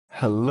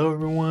Hello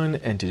everyone,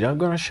 and today I'm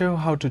gonna show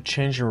how to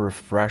change your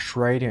refresh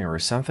rate in your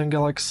Samsung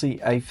Galaxy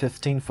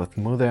A15 for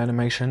smoother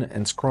animation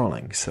and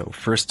scrolling. So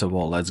first of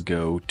all, let's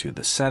go to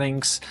the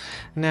settings.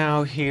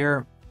 Now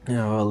here,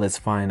 let's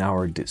find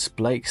our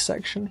display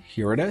section.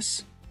 Here it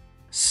is.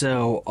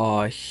 So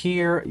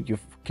here you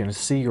can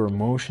see your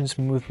motion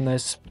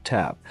smoothness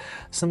tab.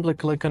 Simply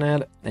click on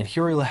it, and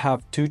here you'll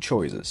have two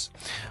choices,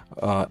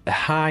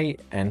 high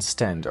and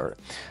standard.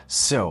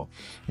 So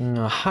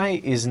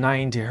high is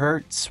 90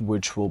 Hz,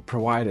 which will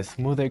provide a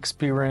smooth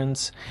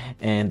experience,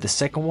 and the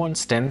second one,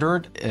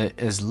 standard,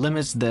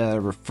 limits the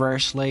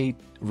refresh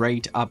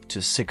rate up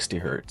to 60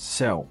 Hz.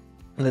 So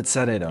let's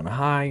set it on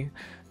high.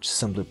 Just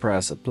simply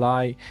press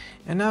apply,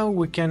 and now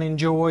we can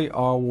enjoy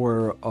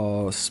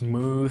our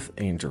smooth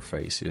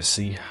interface. You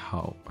see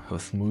how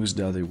smooth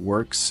that it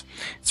works.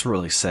 It's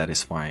really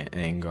satisfying, I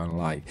ain't gonna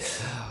lie.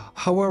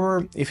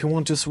 However, if you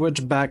want to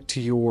switch back to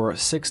your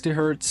 60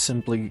 Hz,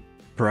 simply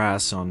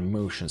press on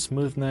motion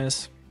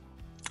smoothness,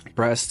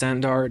 press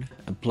standard,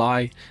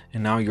 apply,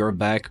 and now you're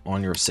back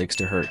on your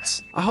 60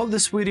 Hz. I hope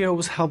this video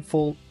was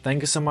helpful.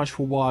 Thank you so much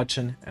for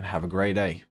watching, and have a great day.